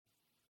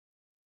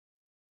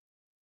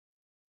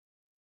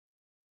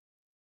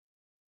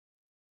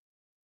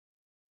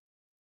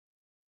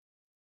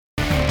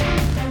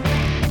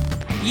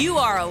You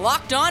are a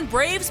Locked On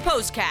Braves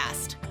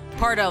postcast,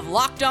 part of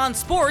Locked On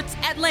Sports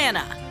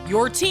Atlanta,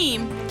 your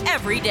team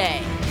every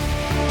day.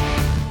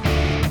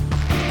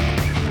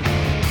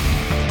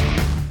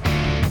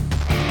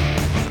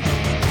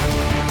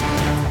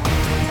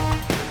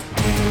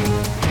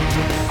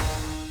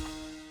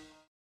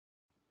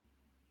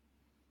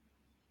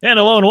 And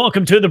hello and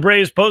welcome to the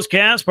Braves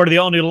Postcast, part of the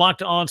all-new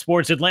Locked On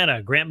Sports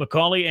Atlanta. Grant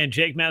McCauley and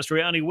Jake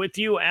Mastriani with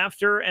you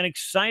after an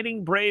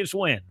exciting Braves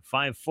win.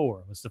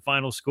 5-4 was the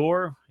final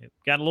score. It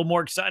got a little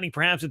more exciting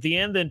perhaps at the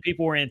end than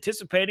people were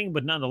anticipating,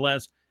 but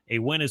nonetheless, a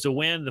win is a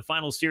win. The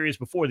final series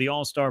before the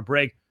All-Star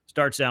break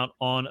starts out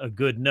on a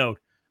good note.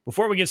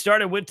 Before we get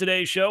started with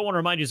today's show, I want to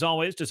remind you as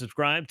always to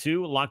subscribe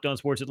to Locked On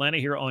Sports Atlanta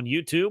here on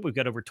YouTube. We've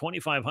got over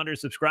 2,500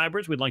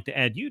 subscribers. We'd like to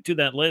add you to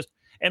that list.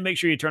 And make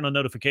sure you turn on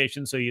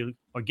notifications so you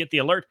get the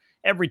alert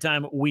every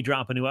time we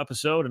drop a new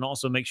episode. And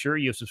also make sure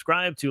you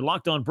subscribe to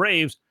Locked On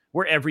Braves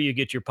wherever you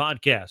get your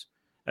podcast.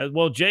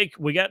 Well, Jake,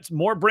 we got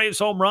more Braves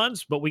home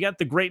runs, but we got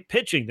the great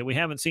pitching that we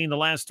haven't seen the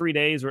last 3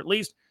 days, or at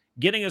least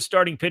getting a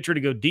starting pitcher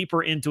to go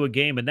deeper into a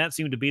game. And that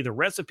seemed to be the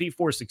recipe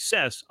for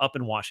success up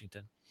in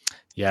Washington.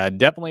 Yeah,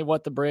 definitely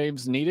what the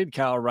Braves needed.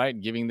 Kyle Wright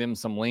giving them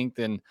some length.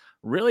 And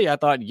really, I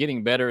thought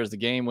getting better as the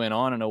game went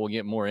on. I know we'll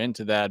get more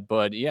into that.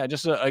 But yeah,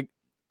 just a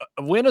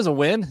win is a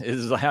win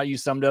is how you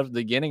summed up at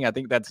the beginning. I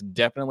think that's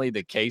definitely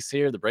the case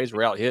here. The Braves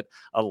were out hit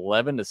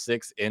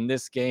 11-6 in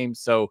this game.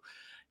 So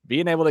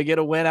being able to get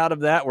a win out of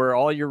that where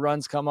all your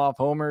runs come off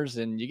homers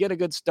and you get a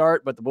good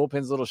start, but the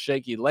bullpen's a little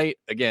shaky late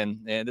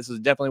again. And this is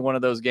definitely one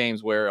of those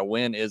games where a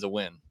win is a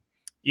win.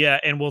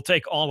 Yeah, and we'll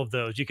take all of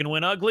those. You can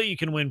win ugly, you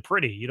can win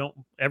pretty. You don't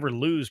ever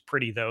lose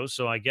pretty, though.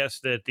 So I guess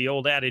that the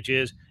old adage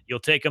is you'll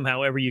take them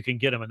however you can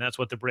get them, and that's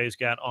what the Braves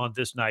got on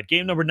this night.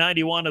 Game number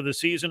 91 of the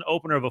season,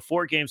 opener of a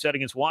 4-game set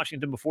against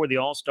Washington before the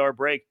All-Star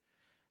break.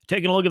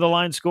 Taking a look at the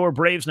line score,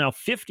 Braves now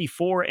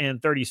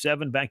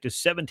 54-37, back to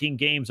 17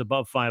 games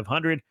above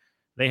 500.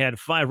 They had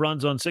 5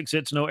 runs on 6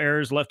 hits, no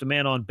errors, left a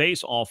man on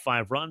base, all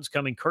 5 runs,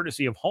 coming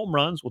courtesy of home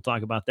runs. We'll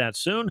talk about that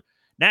soon.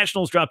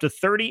 Nationals dropped to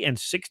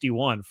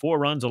 30-61, 4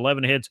 runs,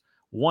 11 hits,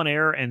 1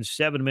 error, and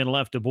 7 men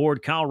left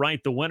aboard. Kyle Wright,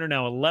 the winner,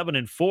 now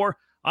 11-4.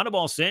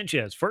 Anibal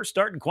Sanchez, first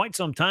start in quite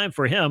some time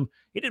for him.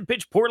 He didn't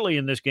pitch poorly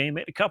in this game,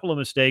 made a couple of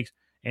mistakes,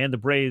 and the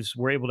Braves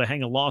were able to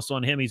hang a loss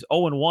on him. He's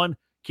 0-1.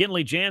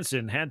 Kenley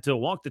Jansen had to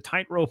walk the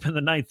tightrope in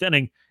the 9th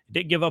inning.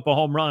 Did give up a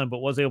home run, but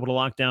was able to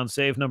lock down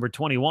save number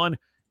 21.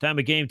 Time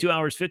of game, 2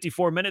 hours,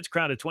 54 minutes.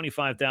 Crowd at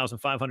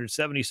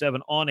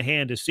 25,577 on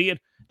hand to see it.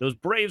 Those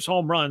Braves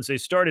home runs, they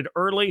started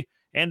early,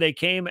 and they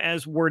came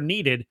as were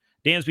needed.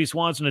 Dansby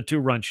Swanson, a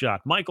 2-run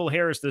shot. Michael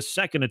Harris, the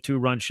second, a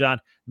 2-run shot.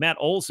 Matt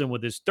Olson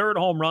with his 3rd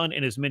home run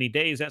in as many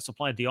days. That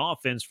supplied the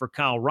offense for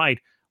Kyle Wright.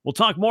 We'll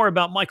talk more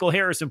about Michael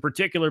Harris in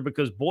particular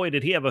because, boy,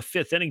 did he have a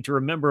 5th inning to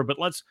remember. But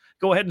let's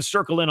go ahead and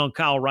circle in on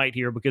Kyle Wright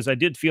here because I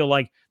did feel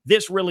like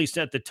this really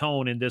set the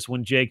tone in this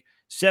one, Jake.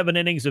 7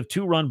 innings of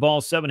 2-run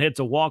balls, 7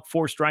 hits, a walk,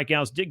 4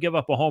 strikeouts. Did give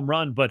up a home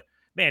run, but,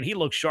 man, he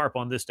looked sharp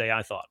on this day,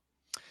 I thought.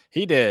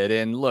 He did.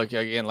 And look,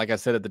 again, like I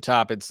said at the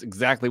top, it's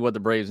exactly what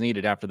the Braves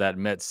needed after that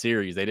Mets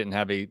series. They didn't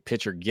have a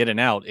pitcher getting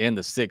out in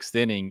the 6th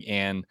inning.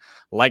 And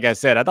like I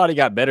said, I thought he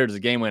got better as the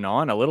game went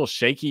on, a little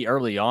shaky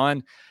early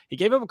on. He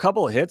gave up a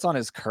couple of hits on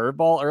his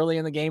curveball early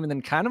in the game and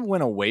then kind of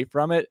went away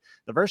from it.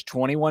 The first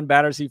 21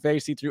 batters he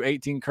faced, he threw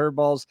 18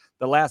 curveballs.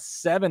 The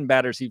last 7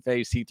 batters he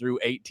faced, he threw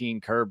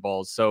 18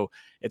 curveballs. So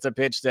it's a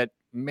pitch that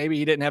maybe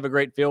he didn't have a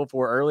great feel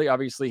for early,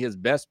 obviously his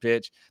best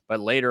pitch, but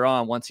later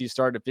on, once he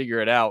started to figure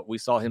it out, we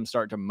saw him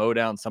start to mow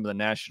down some of the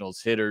Nationals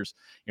hitters.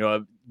 You know,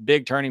 a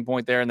big turning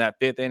point there in that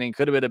 5th inning.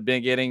 Could have been a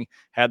big inning,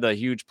 had the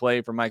huge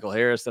play for Michael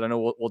Harris that I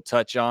know we'll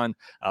touch on.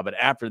 But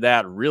after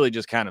that, really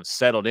just kind of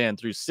settled in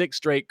through 6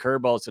 straight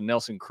curveballs to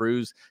Nelson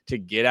Cruz to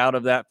get out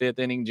of that 5th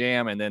inning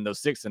jam. And then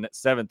those 6th and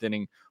 7th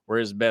inning were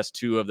his best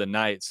 2 of the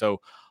night.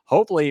 So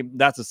hopefully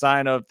that's a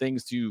sign of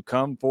things to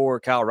come for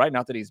Kyle Wright.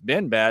 Not that he's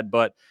been bad,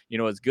 but, you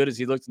know, as good as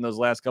he looked in those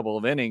last couple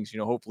of innings, you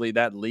know, hopefully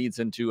that leads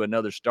into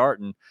another start.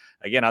 And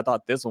again, I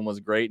thought this one was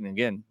great. And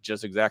again,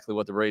 just exactly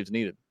what the Braves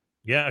needed.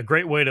 Yeah, a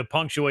great way to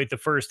punctuate the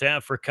first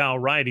half for Kyle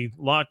Wright. He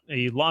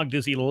logged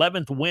his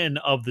 11th win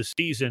of the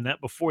season,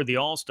 that before the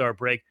All-Star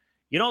break.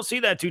 You don't see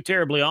that too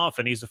terribly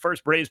often. He's the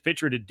first Braves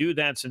pitcher to do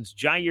that since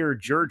Jair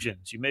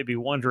Jurgens. You may be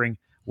wondering,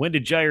 when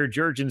did Jair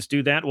Jurgens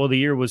do that? Well, the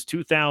year was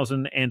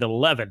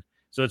 2011.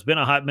 So it's been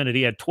a hot minute.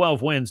 He had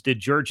 12 wins, did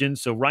Jurgens.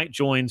 So Wright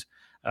joins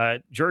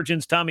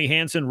Jurgens, Tommy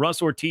Hanson,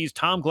 Russ Ortiz,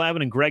 Tom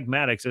Glavine, and Greg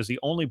Maddux as the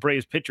only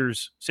Braves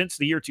pitchers since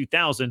the year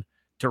 2000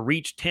 to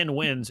reach 10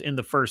 wins in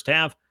the first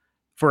half.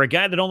 For a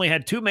guy that only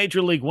had 2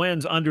 major league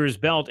wins under his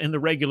belt in the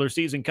regular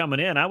season coming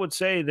in, I would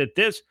say that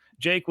this,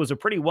 Jake, was a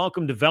pretty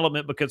welcome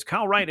development because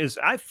Kyle Wright is,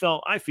 I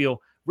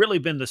feel, really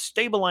been the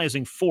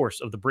stabilizing force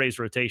of the Braves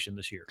rotation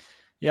this year.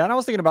 Yeah, and I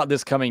was thinking about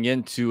this coming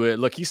into it.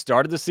 Look, he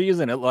started the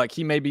season. It like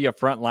he may be a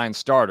frontline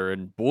starter,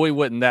 and boy,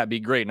 wouldn't that be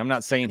great. And I'm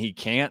not saying he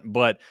can't,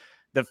 but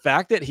the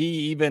fact that he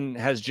even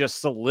has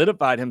just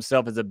solidified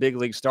himself as a big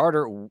league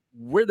starter,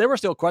 there were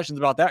still questions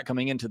about that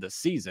coming into the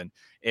season.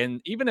 And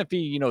even if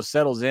he,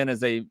 settles in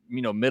as a,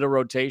 middle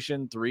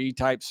rotation 3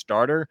 type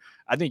starter,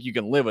 I think you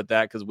can live with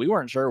that because we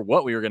weren't sure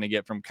what we were going to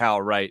get from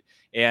Kyle Wright.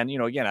 And,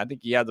 again, I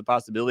think he had the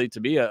possibility to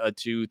be a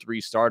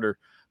 2-3 starter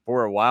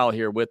for a while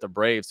here with the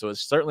Braves. So it's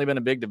certainly been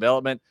a big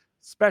development,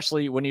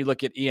 especially when you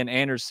look at Ian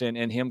Anderson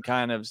and him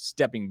kind of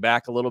stepping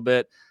back a little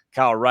bit.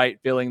 Kyle Wright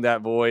filling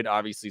that void,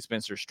 obviously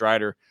Spencer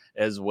Strider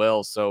as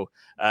well. So,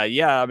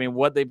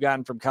 what they've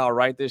gotten from Kyle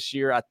Wright this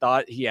year, I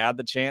thought he had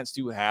the chance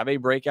to have a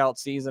breakout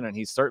season, and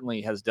he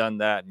certainly has done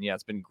that. And,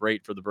 it's been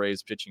great for the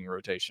Braves pitching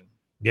rotation.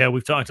 Yeah,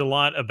 we've talked a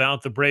lot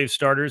about the Braves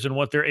starters and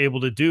what they're able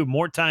to do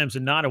more times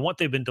than not and what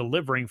they've been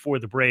delivering for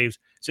the Braves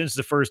since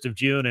the 1st of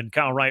June. And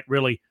Kyle Wright,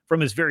 really, from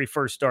his very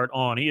first start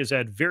on, he has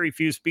had very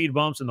few speed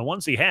bumps, and the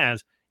ones he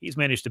has, he's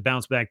managed to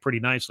bounce back pretty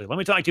nicely. Let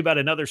me talk to you about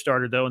another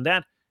starter, though, and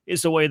that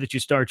is the way that you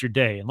start your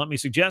day. And let me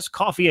suggest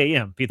Coffee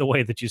AM be the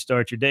way that you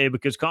start your day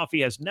because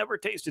coffee has never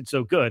tasted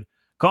so good.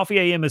 Coffee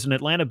AM is an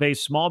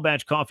Atlanta-based small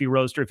batch coffee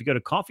roaster. If you go to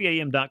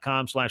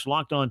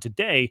coffeeam.com/lockedon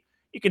today,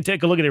 you can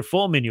take a look at their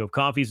full menu of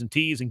coffees and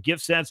teas and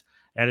gift sets.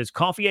 That is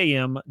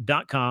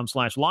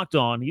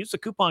coffeeam.com/lockedon. Use the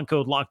coupon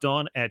code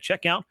LOCKEDON at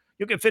checkout.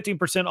 You'll get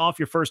 15% off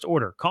your first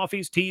order.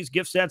 Coffees, teas,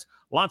 gift sets,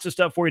 lots of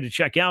stuff for you to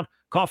check out.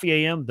 Coffee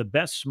AM, the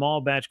best small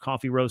batch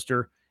coffee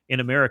roaster in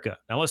America.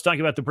 Now let's talk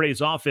about the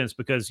Braves offense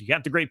because you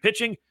got the great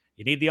pitching.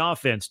 You need the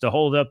offense to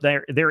hold up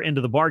their end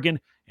of the bargain,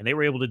 and they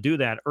were able to do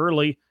that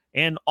early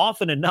and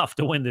often enough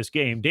to win this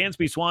game.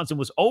 Dansby Swanson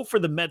was 0 for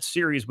the Mets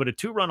series, but a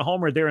 2-run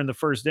homer there in the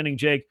first inning,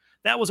 Jake.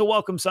 That was a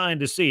welcome sign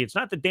to see. It's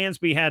not that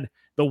Dansby had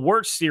the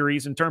worst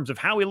series in terms of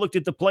how he looked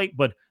at the plate,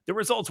 but the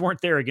results weren't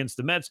there against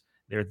the Mets.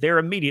 They're there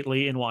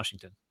immediately in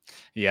Washington.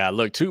 Yeah,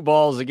 look, 2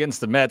 balls against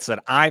the Mets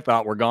that I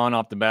thought were gone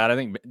off the bat. I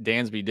think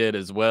Dansby did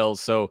as well.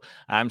 So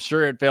I'm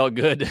sure it felt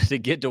good to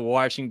get to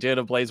Washington,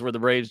 a place where the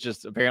Braves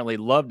just apparently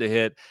love to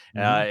hit,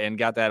 and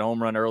got that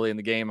home run early in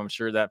the game. I'm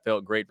sure that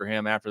felt great for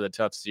him after the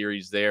tough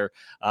series there.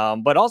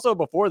 But also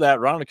before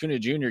that, Ronald Acuna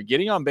Jr.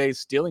 getting on base,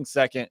 stealing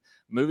second,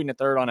 moving to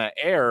third on an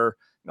error.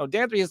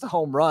 Dansby has the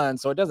home run,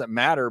 so it doesn't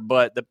matter.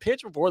 But the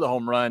pitch before the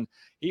home run,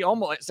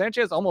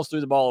 Sanchez almost threw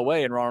the ball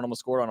away, and Ronald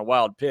almost scored on a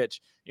wild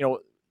pitch.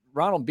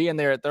 Ronald being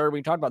there at third,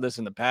 we talked about this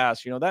in the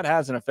past, that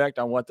has an effect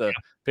on what the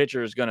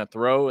pitcher is going to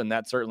throw, and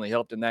that certainly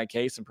helped in that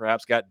case and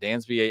perhaps got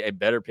Dansby a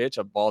better pitch,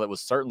 a ball that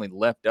was certainly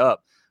left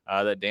up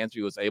that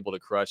Dansby was able to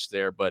crush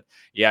there. But,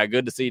 yeah,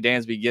 good to see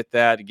Dansby get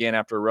that again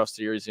after a rough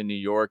series in New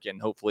York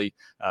and hopefully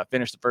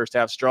finish the first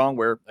half strong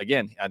where,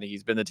 again, I think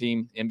he's been the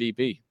team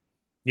MVP.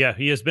 Yeah,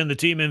 he has been the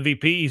team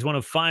MVP. He's one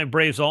of 5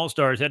 Braves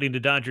All-Stars heading to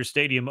Dodger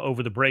Stadium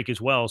over the break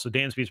as well. So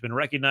Dansby's been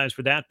recognized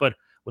for that, but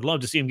would love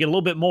to see him get a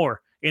little bit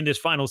more in this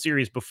final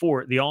series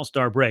before the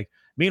All-Star break.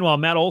 Meanwhile,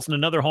 Matt Olson,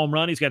 another home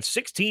run. He's got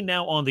 16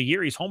 now on the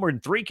year. He's homered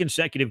in 3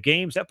 consecutive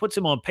games. That puts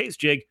him on pace,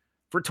 Jake,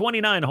 for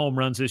 29 home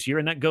runs this year,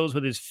 and that goes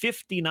with his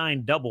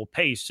 59 double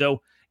pace.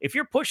 So if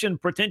you're pushing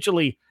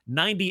potentially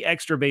 90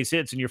 extra base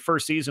hits in your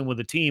first season with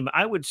a team,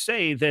 I would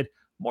say that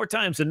more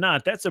times than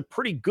not, that's a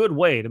pretty good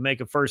way to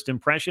make a first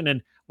impression.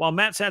 And while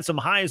Matt's had some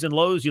highs and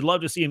lows, you'd love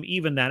to see him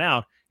even that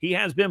out. He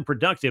has been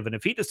productive. And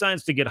if he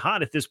decides to get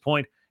hot at this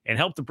point and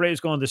help the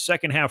Braves go on the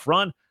second half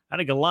run, I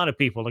think a lot of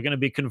people are going to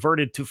be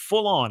converted to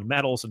full-on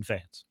Matt Olson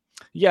fans.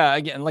 Yeah,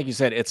 again, like you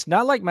said, it's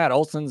not like Matt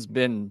Olson's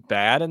been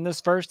bad in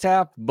this first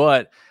half,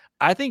 but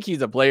I think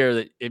he's a player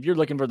that if you're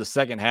looking for the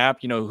second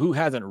half, who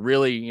hasn't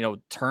really,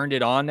 turned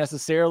it on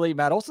necessarily,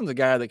 Matt Olson's a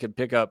guy that could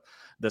pick up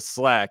the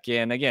slack.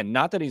 And again,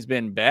 not that he's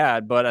been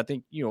bad, but I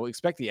think,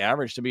 expect the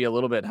average to be a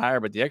little bit higher,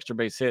 but the extra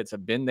base hits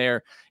have been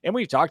there. And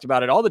we've talked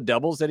about it, all the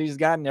doubles that he's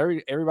gotten,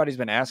 everybody's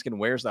been asking,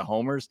 where's the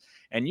homers?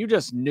 And you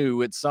just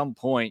knew at some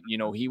point,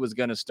 he was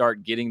going to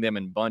start getting them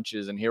in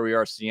bunches. And here we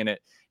are seeing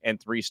it in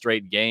 3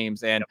 straight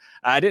games. And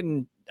I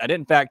didn't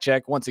fact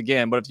check once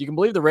again, but if you can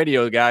believe the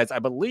radio guys, I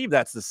believe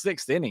that's the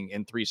 6th inning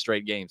in 3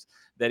 straight games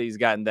that he's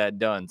gotten that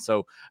done.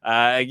 So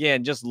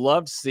again, just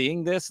loved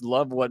seeing this,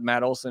 love what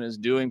Matt Olson is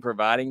doing,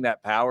 providing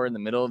that power in the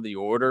middle of the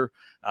order.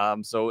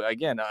 So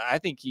again, I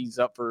think he's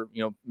up for,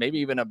 maybe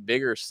even a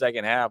bigger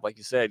second half, like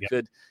you said,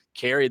 could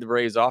carry the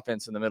Braves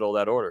offense in the middle of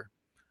that order.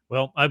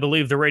 Well, I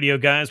believe the radio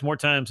guys more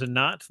times than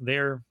not,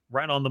 they're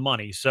right on the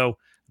money. So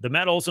the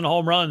Matt Olson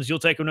home runs, you'll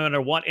take them no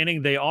matter what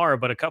inning they are,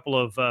 but a couple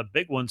of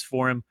big ones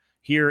for him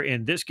here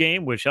in this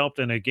game, which helped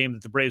in a game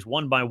that the Braves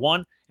won by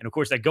 1. And, of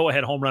course, that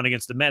go-ahead home run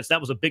against the Mets, that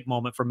was a big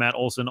moment for Matt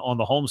Olson on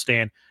the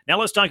homestand. Now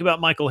let's talk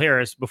about Michael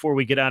Harris before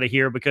we get out of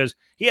here because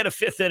he had a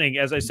 5th inning,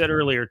 as I said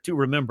earlier, to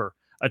remember.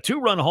 A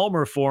 2-run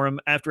homer for him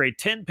after a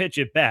 10-pitch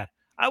at bat.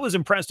 I was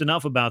impressed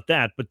enough about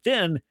that. But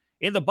then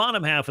in the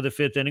bottom half of the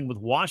 5th inning with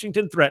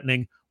Washington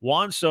threatening,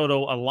 Juan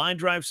Soto, a line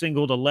drive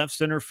single to left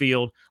center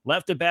field,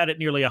 left to bat at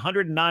nearly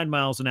 109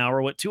 miles an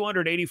hour with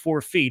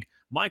 284 feet.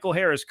 Michael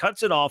Harris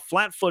cuts it off,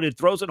 flat-footed,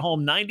 throws it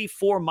home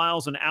 94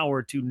 miles an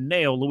hour to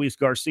nail Luis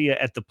Garcia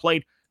at the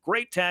plate.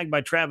 Great tag by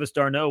Travis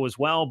d'Arnaud as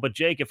well. But,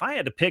 Jake, if I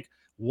had to pick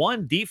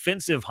one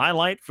defensive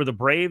highlight for the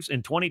Braves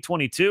in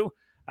 2022,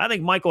 I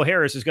think Michael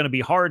Harris is going to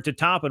be hard to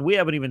top, and we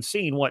haven't even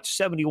seen,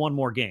 71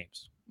 more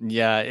games.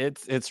 Yeah,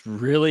 it's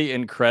really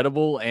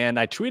incredible. And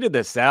I tweeted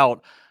this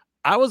out.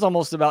 I was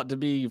almost about to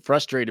be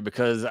frustrated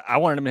because I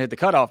wanted him to hit the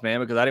cutoff man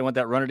because I didn't want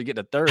that runner to get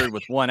to third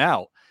with one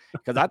out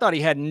because I thought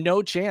he had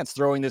no chance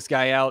throwing this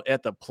guy out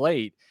at the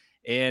plate.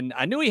 And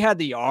I knew he had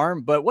the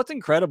arm, but what's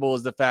incredible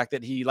is the fact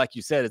that he, like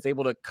you said, is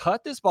able to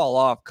cut this ball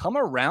off, come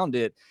around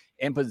it,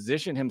 and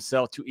position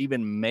himself to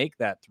even make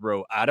that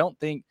throw. I don't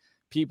think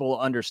people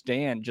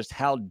understand just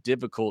how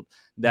difficult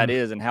that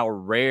is and how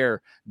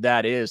rare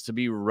that is to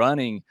be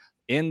running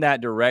in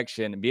that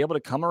direction and be able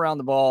to come around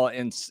the ball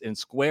and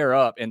square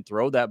up and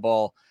throw that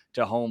ball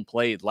to home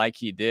plate like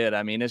he did.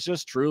 I mean, it's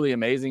just truly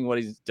amazing what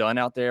he's done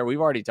out there. We've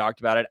already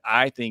talked about it.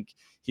 I think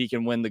he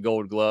can win the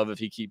Gold Glove if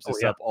he keeps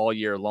this up all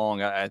year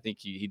long. I think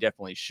he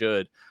definitely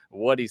should.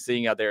 What he's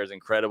seeing out there is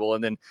incredible.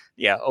 And then,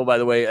 oh, by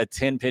the way, a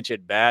 10-pitch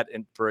at bat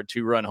and for a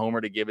 2-run homer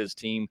to give his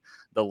team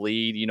the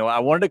lead. You know, I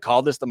wanted to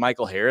call this the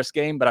Michael Harris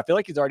game, but I feel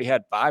like he's already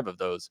had 5 of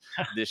those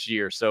this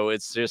year. So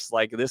it's just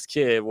like this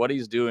kid, what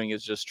he's doing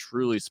is just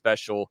truly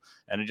special.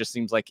 And it just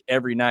seems like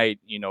every night,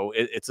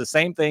 it's the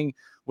same thing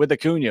with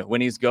Acuna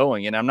when he's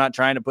going. And I'm not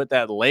trying to put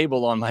that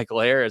label on Michael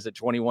Harris at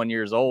 21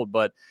 years old,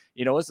 but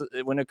it's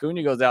when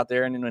Acuna goes out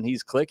there and when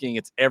he's clicking,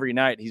 it's every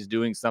night he's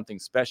doing something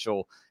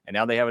special. And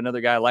now they have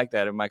another guy like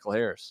that in Michael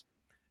Harris.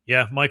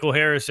 Yeah, Michael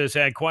Harris has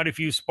had quite a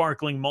few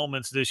sparkling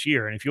moments this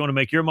year. And if you want to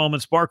make your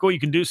moment sparkle, you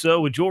can do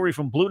so with jewelry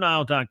from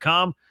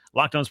BlueNile.com.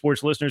 Locked On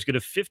Sports listeners get a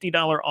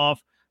 $50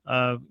 off.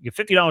 Get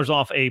 $50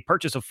 off a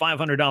purchase of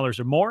 $500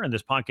 or more. And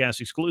this podcast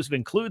exclusive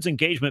includes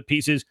engagement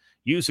pieces.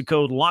 Use the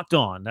code Locked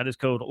On. That is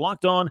code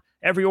Locked On.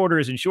 Every order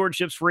is insured,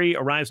 ships free,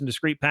 arrives in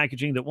discreet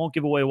packaging that won't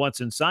give away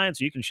what's inside.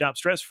 So you can shop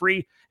stress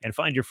free and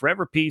find your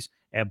forever piece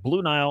at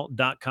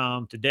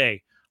BlueNile.com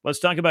today. Let's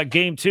talk about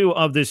game 2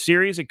 of this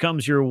series. It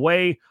comes your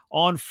way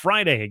on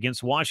Friday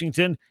against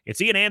Washington.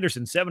 It's Ian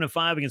Anderson,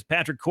 7-5 against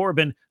Patrick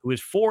Corbin, who is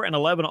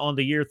 4-11 on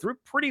the year. Threw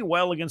pretty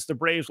well against the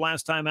Braves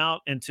last time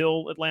out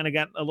until Atlanta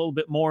got a little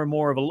bit more and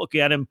more of a look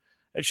at him.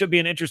 It should be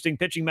an interesting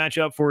pitching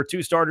matchup for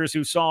 2 starters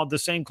who saw the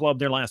same club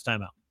their last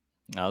time out.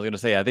 I was going to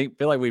say,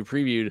 feel like we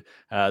previewed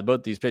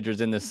both these pitchers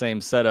in the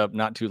same setup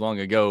not too long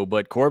ago,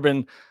 but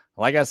Corbin,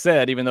 like I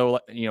said, even though,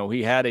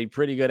 he had a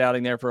pretty good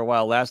outing there for a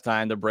while last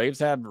time, the Braves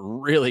have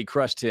really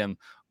crushed him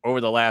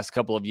over the last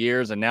couple of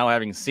years. And now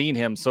having seen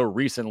him so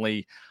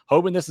recently,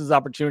 hoping this is an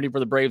opportunity for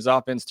the Braves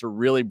offense to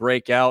really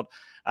break out.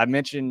 I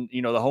mentioned,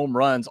 the home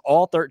runs.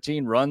 All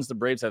 13 runs the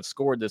Braves have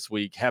scored this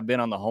week have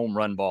been on the home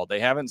run ball. They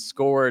haven't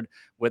scored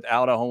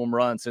without a home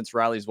run since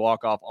Riley's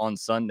walk-off on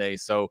Sunday.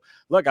 So,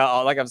 look,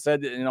 like I've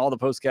said in all the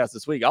postcasts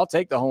this week, I'll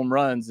take the home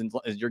runs, and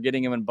you're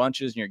getting them in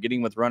bunches and you're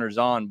getting with runners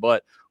on.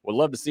 But would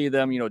love to see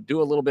them,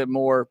 do a little bit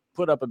more,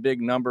 put up a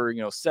big number,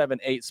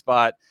 7-8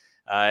 spot,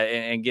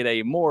 and get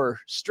a more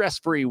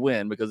stress-free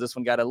win because this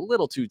one got a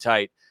little too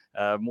tight.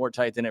 More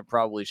tight than it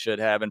probably should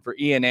have. And for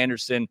Ian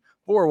Anderson,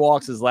 4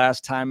 walks his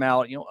last time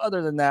out.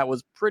 Other than that,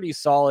 was pretty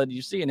solid.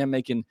 You're seeing him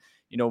making,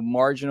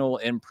 marginal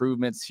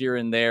improvements here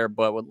and there,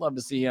 but would love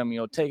to see him,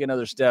 take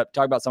another step.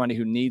 Talk about somebody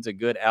who needs a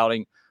good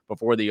outing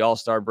before the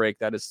All-Star break.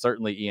 That is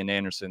certainly Ian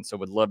Anderson. So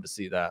would love to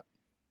see that.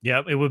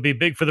 Yeah, it would be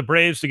big for the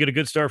Braves to get a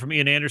good start from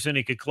Ian Anderson.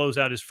 He could close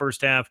out his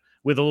first half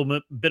with a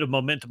little bit of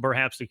momentum,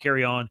 perhaps, to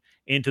carry on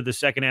into the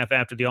second half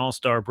after the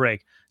All-Star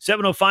break.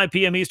 7:05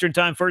 p.m. Eastern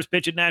Time, first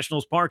pitch at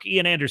Nationals Park.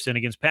 Ian Anderson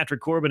against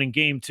Patrick Corbin in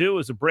Game 2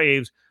 as the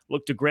Braves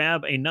look to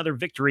grab another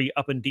victory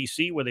up in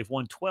D.C., where they've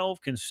won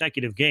 12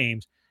 consecutive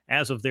games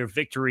as of their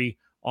victory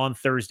on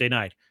Thursday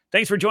night.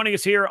 Thanks for joining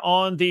us here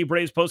on the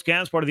Braves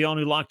Postcast, part of the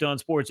all-new Locked On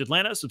Sports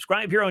Atlanta.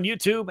 Subscribe here on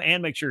YouTube,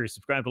 and make sure you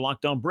subscribe to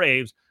Locked On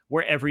Braves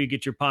wherever you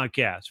get your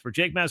podcasts. For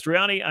Jake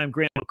Mastriani, I'm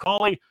Grant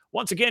McCauley.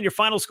 Once again, your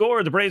final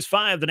score, the Braves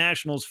 5, the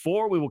Nationals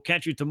 4. We will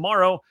catch you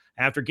tomorrow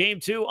after Game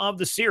 2 of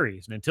the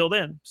series. And until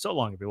then, so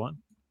long, everyone.